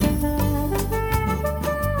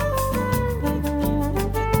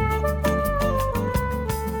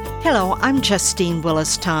Hello, I'm Justine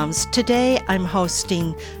Willis-Toms. Today I'm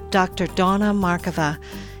hosting Dr. Donna Markova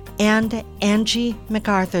and Angie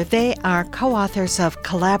McArthur. They are co-authors of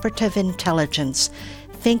Collaborative Intelligence,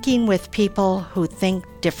 Thinking with People Who Think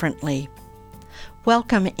Differently.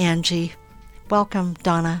 Welcome, Angie. Welcome,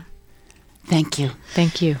 Donna. Thank you.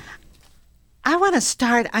 Thank you. I want to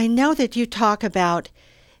start. I know that you talk about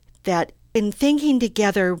that in thinking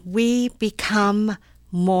together, we become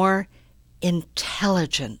more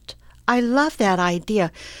intelligent. I love that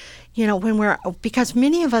idea. You know, because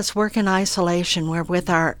many of us work in isolation. We're with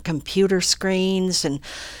our computer screens and,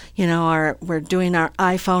 you know, we're doing our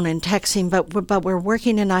iPhone and texting, but we're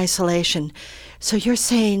working in isolation. So you're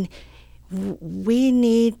saying we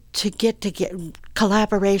need to get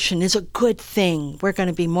collaboration is a good thing. We're going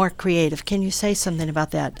to be more creative. Can you say something about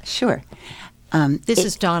that? Sure. This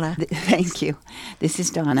is Donna. Thank you. This is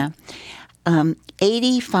Donna.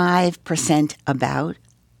 85%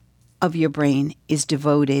 of your brain is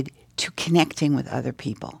devoted to connecting with other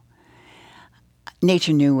people.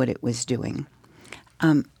 Nature knew what it was doing.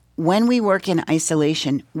 When we work in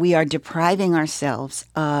isolation, we are depriving ourselves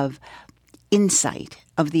of insight,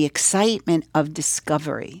 of the excitement of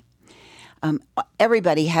discovery.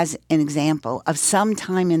 Everybody has an example of some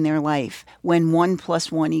time in their life when 1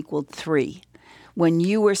 + 1 = 3, when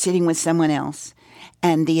you were sitting with someone else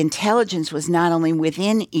and the intelligence was not only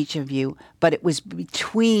within each of you, but it was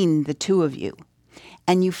between the two of you.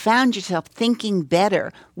 And you found yourself thinking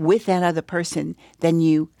better with that other person than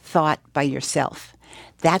you thought by yourself.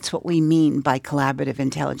 That's what we mean by collaborative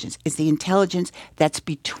intelligence. It's the intelligence that's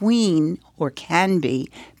between, or can be,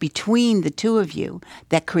 between the two of you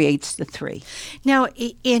that creates the three. Now,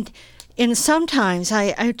 in sometimes,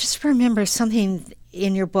 I just remember something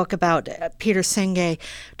in your book about Peter Senge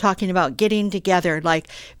talking about getting together, like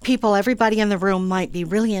everybody in the room might be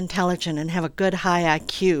really intelligent and have a good high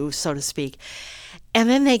IQ, so to speak. And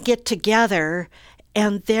then they get together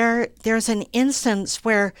and there's an instance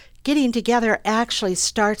where getting together actually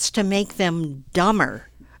starts to make them dumber.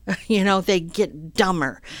 You know, they get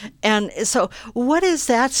dumber. And so what is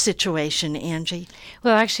that situation, Angie?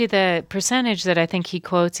 Well, actually, the percentage that I think he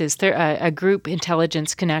quotes is a group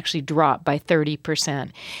intelligence can actually drop by 30%.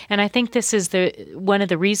 And I think this is one of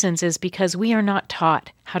the reasons is because we are not taught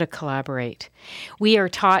how to collaborate. We are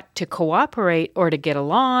taught to cooperate or to get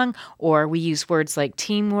along, or we use words like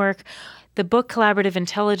teamwork. The book Collaborative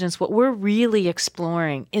Intelligence, what we're really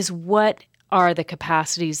exploring is what are the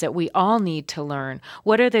capacities that we all need to learn?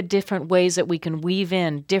 What are the different ways that we can weave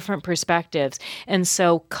in different perspectives? And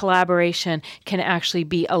so collaboration can actually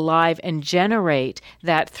be alive and generate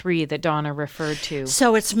that three that Donna referred to.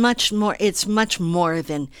 So it's much more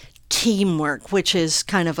than teamwork, which is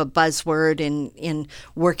kind of a buzzword in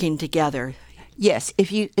working together. Yes,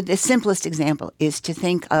 the simplest example is to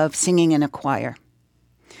think of singing in a choir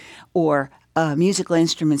or musical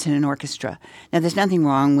instruments in an orchestra. Now, there's nothing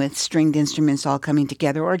wrong with stringed instruments all coming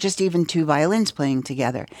together or just even two violins playing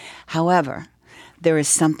together. However, there is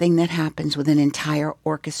something that happens with an entire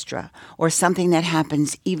orchestra or something that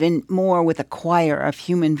happens even more with a choir of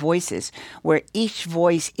human voices where each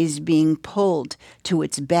voice is being pulled to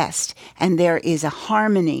its best and there is a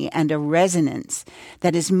harmony and a resonance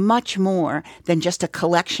that is much more than just a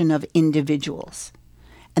collection of individuals.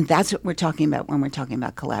 And that's what we're talking about when we're talking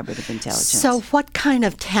about collaborative intelligence. So what kind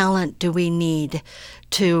of talent do we need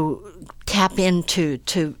to tap into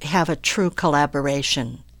to have a true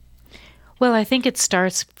collaboration? Well, I think it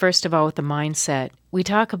starts, first of all, with the mindset. We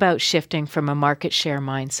talk about shifting from a market share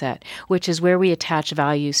mindset, which is where we attach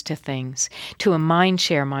values to things, to a mind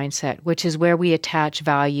share mindset, which is where we attach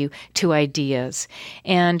value to ideas.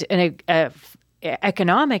 And an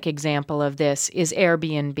economic example of this is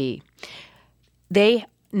Airbnb. They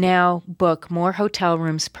now book more hotel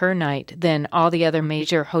rooms per night than all the other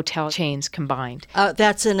major hotel chains combined.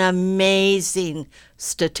 That's an amazing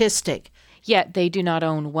statistic. Yet they do not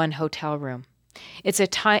own one hotel room. It's an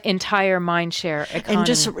entire mindshare economy. And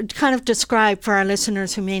just kind of describe for our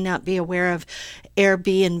listeners who may not be aware of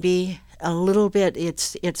Airbnb a little bit.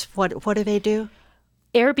 It's what do they do?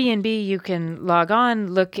 Airbnb, you can log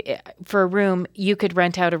on, look for a room. You could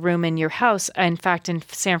rent out a room in your house. In fact, in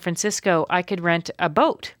San Francisco, I could rent a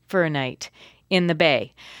boat for a night in the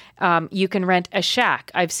bay. You can rent a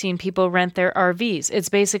shack. I've seen people rent their RVs. It's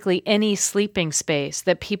basically any sleeping space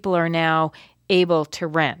that people are now able to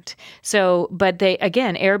rent. So, but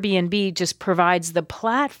Airbnb just provides the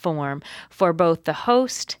platform for both the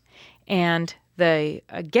host and the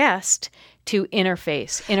guest to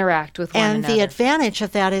interact with one and another. the advantage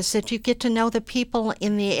of that is that you get to know the people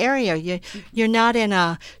in the area. You're not in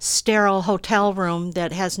a sterile hotel room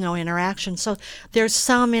that has no interaction. So there's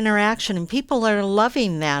some interaction, and people are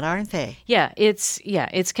loving that, aren't they?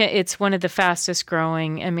 It's one of the fastest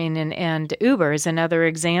growing. I mean, and Uber is another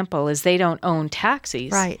example. Is they don't own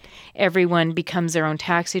taxis. Right. Everyone becomes their own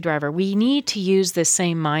taxi driver. We need to use this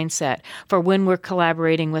same mindset for when we're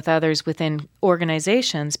collaborating with others within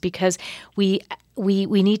organizations, because we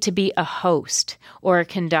need to be a host or a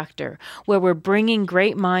conductor where we're bringing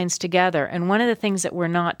great minds together. And one of the things that we're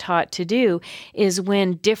not taught to do is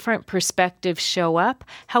when different perspectives show up,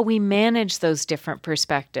 how we manage those different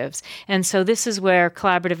perspectives. And so this is where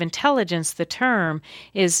collaborative intelligence, the term,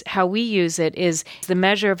 is how we use it, is the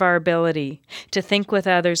measure of our ability to think with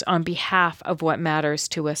others on behalf of what matters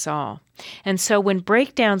to us all. And so when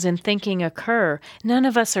breakdowns in thinking occur, none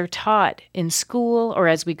of us are taught in school or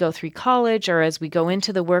as we go through college or as we go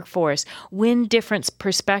into the workforce, when different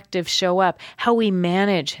perspectives show up, how we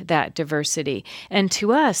manage that diversity. And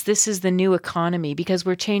to us, this is the new economy because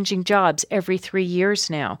we're changing jobs every 3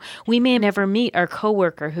 years now. We may never meet our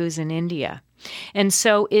coworker who's in India. And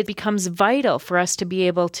so it becomes vital for us to be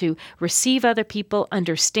able to receive other people,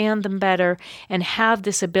 understand them better, and have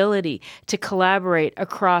this ability to collaborate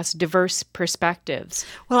across diverse perspectives.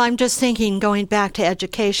 Well, I'm just thinking, going back to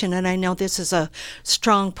education, and I know this is a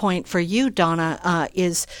strong point for you, Donna,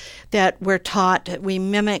 is that we're taught, we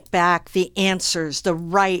mimic back the answers,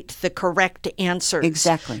 the correct answers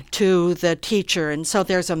Exactly. to the teacher. And so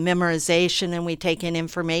there's a memorization, and we take in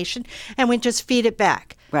information, and we just feed it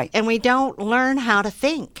back. Right. And we don't learn how to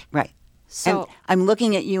think. Right. So and I'm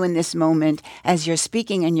looking at you in this moment as you're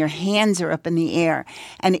speaking and your hands are up in the air.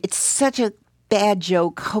 And it's such a bad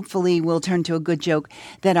joke, hopefully will turn to a good joke,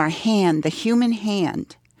 that our hand, the human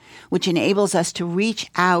hand, which enables us to reach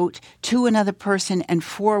out to another person and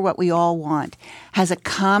for what we all want, has a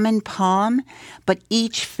common palm, but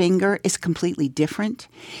each finger is completely different.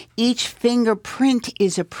 Each fingerprint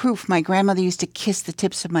is a proof. My grandmother used to kiss the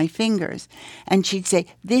tips of my fingers, and she'd say,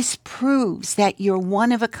 "This proves that you're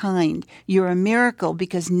one of a kind. You're a miracle,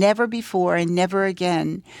 because never before and never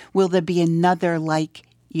again will there be another like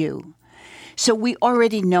you." So we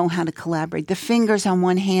already know how to collaborate. The fingers on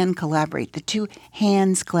one hand collaborate. The two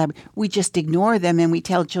hands collaborate. We just ignore them and we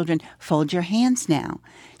tell children, fold your hands now.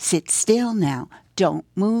 Sit still now. Don't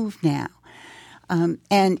move now.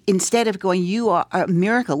 And instead of going, you are a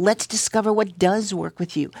miracle, let's discover what does work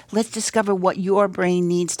with you. Let's discover what your brain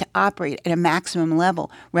needs to operate at a maximum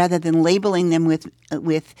level, rather than labeling them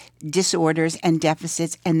with disorders and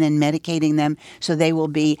deficits and then medicating them so they will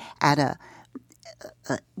be at a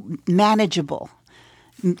manageable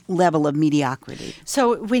level of mediocrity.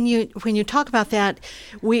 So when you talk about that,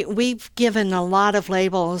 we've given a lot of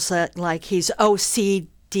labels like he's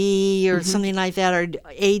OCD or something like that, or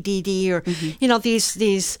ADD, or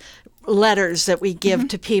these letters that we give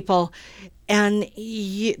to people. And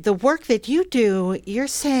the work that you do, you're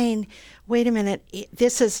saying, wait a minute,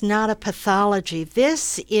 this is not a pathology.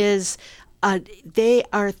 This is they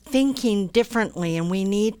are thinking differently, and we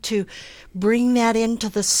need to bring that into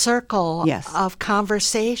the circle of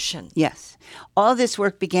conversation. Yes. All this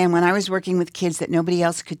work began when I was working with kids that nobody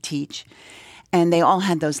else could teach, and they all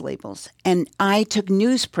had those labels. And I took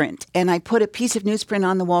newsprint, and I put a piece of newsprint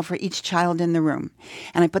on the wall for each child in the room,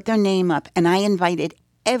 and I put their name up, and I invited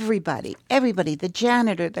everybody, the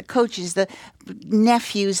janitor, the coaches, the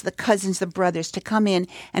nephews, the cousins, the brothers, to come in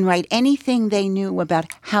and write anything they knew about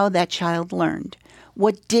how that child learned,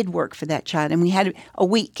 what did work for that child. And we had a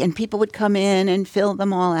week, and people would come in and fill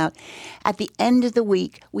them all out. At the end of the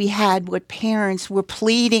week, we had what parents were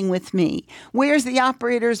pleading with me. Where's the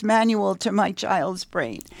operator's manual to my child's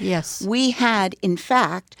brain? Yes. We had, in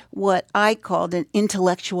fact, what I called an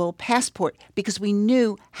intellectual passport, because we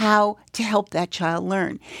knew how to help that child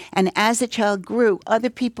learn. And as the child grew, other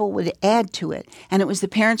people would add to it. And it was the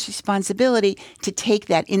parent's responsibility to take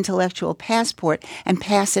that intellectual passport and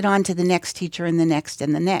pass it on to the next teacher and the next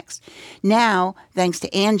and the next. Now, thanks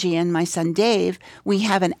to Angie and my son Dave, we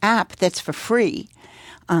have an app that's for free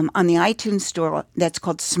on the iTunes store that's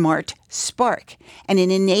called Smart Spark. And it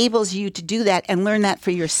enables you to do that and learn that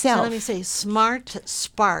for yourself. So let me say Smart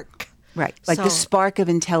Spark. Right, like the spark of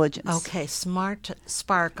intelligence. Okay, Smart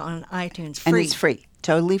Spark on iTunes, free. And it's free,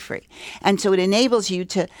 totally free. And so it enables you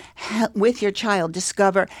to, with your child,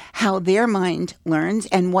 discover how their mind learns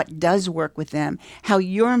and what does work with them, how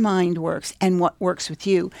your mind works and what works with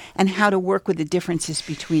you, and how to work with the differences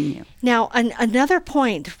between you. Now, another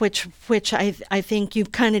point, which I think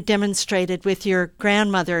you've kind of demonstrated with your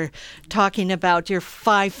grandmother talking about your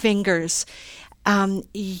 5 fingers,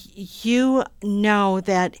 you know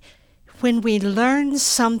that when we learn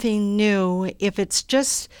something new, if it's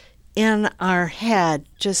just in our head,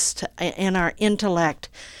 just in our intellect,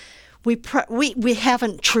 we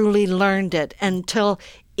haven't truly learned it until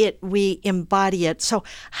we embody it. So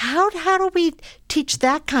how do we teach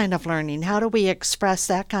that kind of learning? How do we express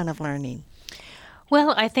that kind of learning?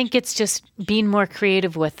 Well, I think it's just being more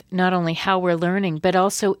creative with not only how we're learning, but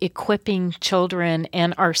also equipping children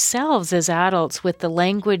and ourselves as adults with the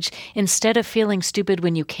language, instead of feeling stupid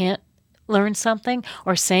when you can't learn something,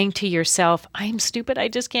 or saying to yourself, I'm stupid, I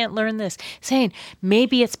just can't learn this. Saying,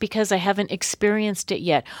 maybe it's because I haven't experienced it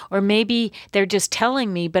yet, or maybe they're just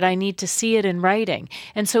telling me, but I need to see it in writing.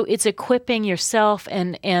 And so it's equipping yourself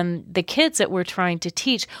and the kids that we're trying to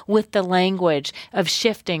teach with the language of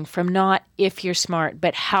shifting from not if you're smart,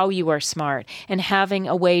 but how you are smart, and having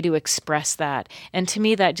a way to express that. And to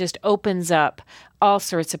me, that just opens up all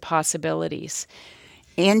sorts of possibilities.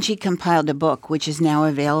 Angie compiled a book, which is now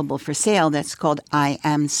available for sale, that's called I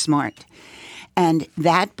Am Smart. And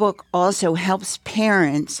that book also helps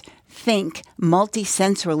parents think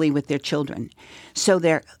multisensorily with their children. So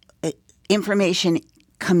their information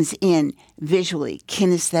comes in visually,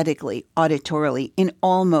 kinesthetically, auditorily, in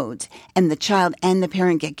all modes. And the child and the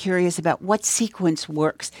parent get curious about what sequence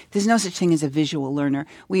works. There's no such thing as a visual learner.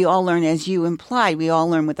 We all learn, as you implied, we all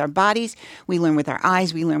learn with our bodies, we learn with our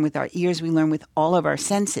eyes, we learn with our ears, we learn with all of our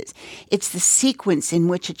senses. It's the sequence in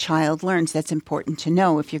which a child learns that's important to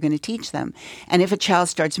know if you're going to teach them. And if a child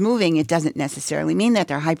starts moving, it doesn't necessarily mean that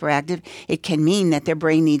they're hyperactive. It can mean that their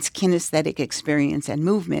brain needs kinesthetic experience and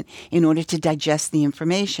movement in order to digest the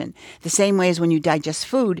information. The same way as when you digest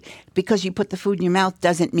food, because you put the food in your mouth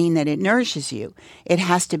doesn't mean that it nourishes you. It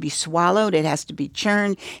has to be swallowed, it has to be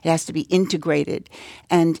churned, it has to be integrated.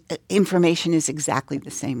 And information is exactly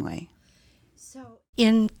the same way. So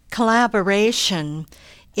in collaboration,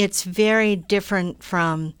 it's very different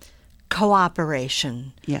from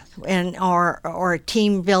cooperation. Yes. And or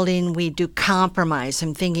team building, we do compromise.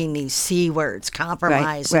 I'm thinking these C words,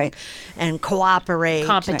 compromise, right. And cooperate.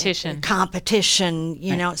 Competition. Competition,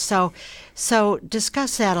 you know. So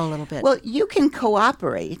discuss that a little bit. Well, you can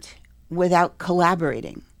cooperate without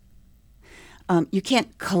collaborating. You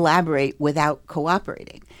can't collaborate without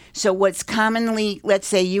cooperating. So what's commonly, let's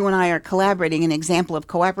say you and I are collaborating, an example of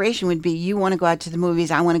cooperation would be you want to go out to the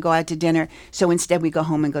movies, I want to go out to dinner, so instead we go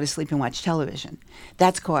home and go to sleep and watch television.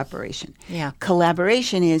 That's cooperation. Yeah.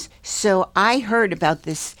 Collaboration is, so I heard about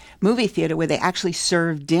this movie theater where they actually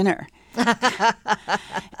serve dinner.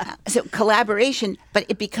 So collaboration, but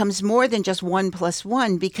it becomes more than just 1 +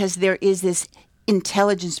 1 because there is this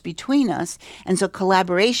intelligence between us. And so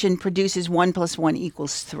collaboration produces 1 + 1 =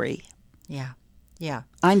 3. Yeah. Yeah.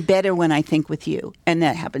 I'm better when I think with you. And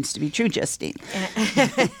that happens to be true, Justine.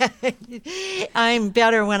 I'm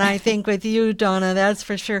better when I think with you, Donna, that's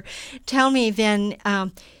for sure. Tell me then,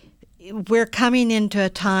 we're coming into a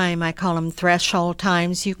time, I call them threshold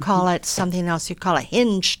times. You call it something else. You call it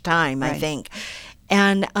hinge time, right. I think.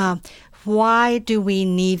 And why do we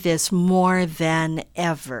need this more than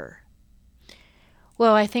ever?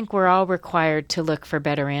 Well, I think we're all required to look for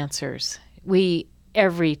better answers.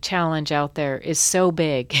 Every challenge out there is so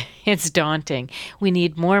big, it's daunting. We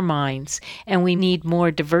need more minds, and we need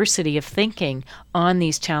more diversity of thinking on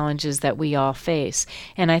these challenges that we all face.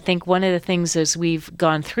 And I think one of the things as we've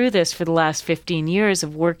gone through this for the last 15 years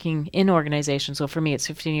of working in organizations, well, for me it's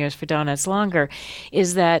 15 years, for Donna it's longer,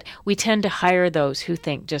 is that we tend to hire those who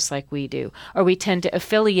think just like we do, or we tend to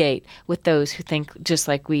affiliate with those who think just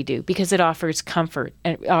like we do, because it offers comfort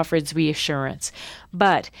and it offers reassurance.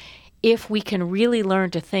 But if we can really learn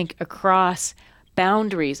to think across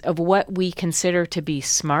boundaries of what we consider to be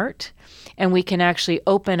smart, and we can actually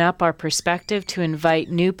open up our perspective to invite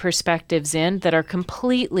new perspectives in that are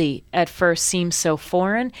completely, at first, seem so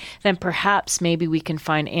foreign, then perhaps maybe we can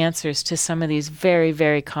find answers to some of these very,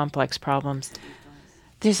 very complex problems.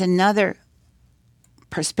 There's another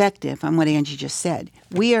perspective on what Angie just said.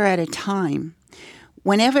 We are at a time,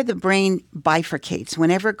 whenever the brain bifurcates,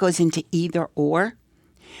 whenever it goes into either or,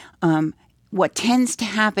 what tends to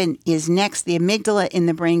happen is next the amygdala in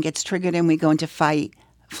the brain gets triggered and we go into fight,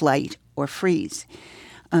 flight, or freeze.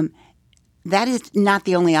 That is not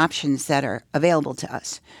the only options that are available to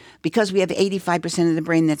us. Because we have 85% of the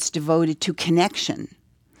brain that's devoted to connection,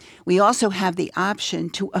 we also have the option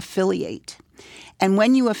to affiliate. And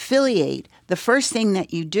when you affiliate, the first thing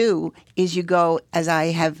that you do is you go, as I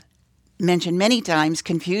have mentioned many times,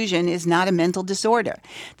 confusion is not a mental disorder.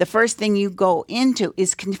 The first thing you go into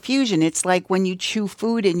is confusion. It's like when you chew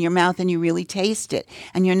food in your mouth and you really taste it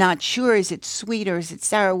and you're not sure, is it sweet or is it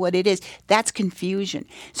sour, what it is. That's confusion.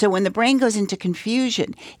 So when the brain goes into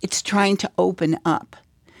confusion, it's trying to open up.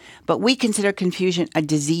 But we consider confusion a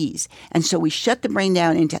disease. And so we shut the brain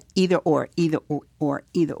down into either or, either or,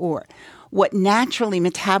 either or. What naturally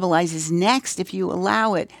metabolizes next, if you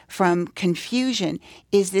allow it, from confusion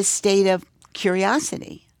is this state of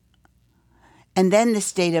curiosity. And then the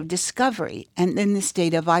state of discovery. And then the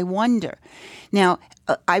state of I wonder. Now,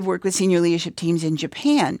 I've worked with senior leadership teams in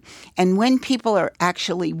Japan. And when people are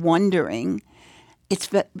actually wondering,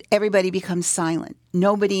 everybody becomes silent.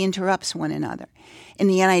 Nobody interrupts one another. In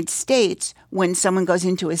the United States, when someone goes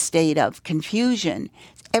into a state of confusion,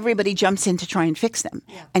 everybody jumps in to try and fix them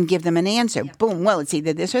and give them an answer. Yeah. Boom, well, it's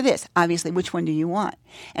either this or this. Obviously, which one do you want?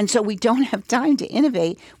 And so we don't have time to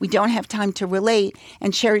innovate. We don't have time to relate.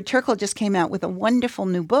 And Sherry Turkle just came out with a wonderful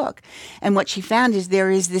new book. And what she found is there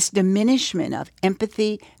is this diminishment of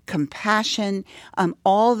empathy, compassion,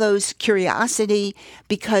 all those curiosity,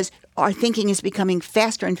 because our thinking is becoming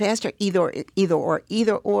faster and faster, either or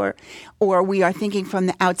we are thinking from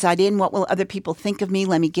the outside in, what will other people think of me?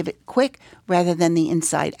 Let me give it quick, rather than the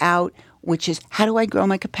inside out, which is how do I grow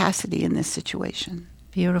my capacity in this situation?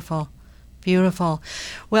 Beautiful. Beautiful.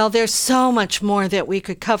 Well, there's so much more that we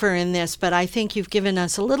could cover in this, but I think you've given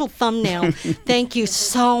us a little thumbnail. Thank you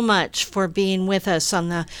so much for being with us on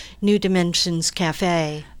the New Dimensions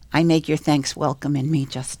Cafe. I make your thanks welcome in me,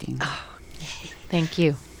 Justine. Oh, thank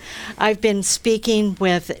you. I've been speaking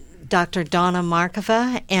with Dr. Donna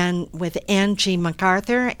Markova and with Angie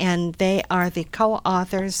MacArthur, and they are the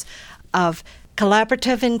co-authors of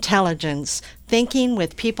Collaborative Intelligence, Thinking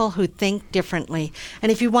with People Who Think Differently.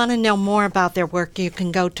 And if you want to know more about their work, you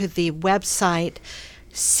can go to the website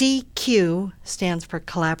CQ, stands for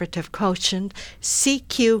Collaborative Quotient,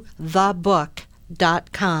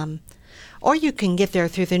 CQthebook.com. Or you can get there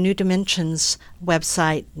through the New Dimensions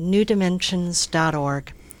website,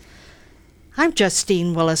 newdimensions.org. I'm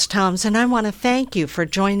Justine Willis-Toms, and I want to thank you for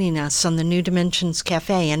joining us on the New Dimensions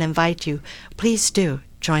Cafe and invite you, please do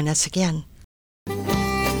join us again.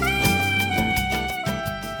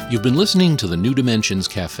 You've been listening to the New Dimensions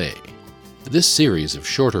Cafe. This series of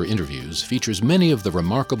shorter interviews features many of the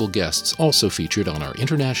remarkable guests also featured on our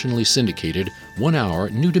internationally syndicated one-hour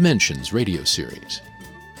New Dimensions radio series.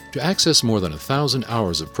 To access more than 1,000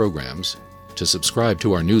 hours of programs, to subscribe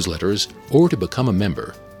to our newsletters, or to become a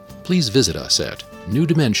member, please visit us at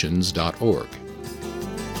newdimensions.org.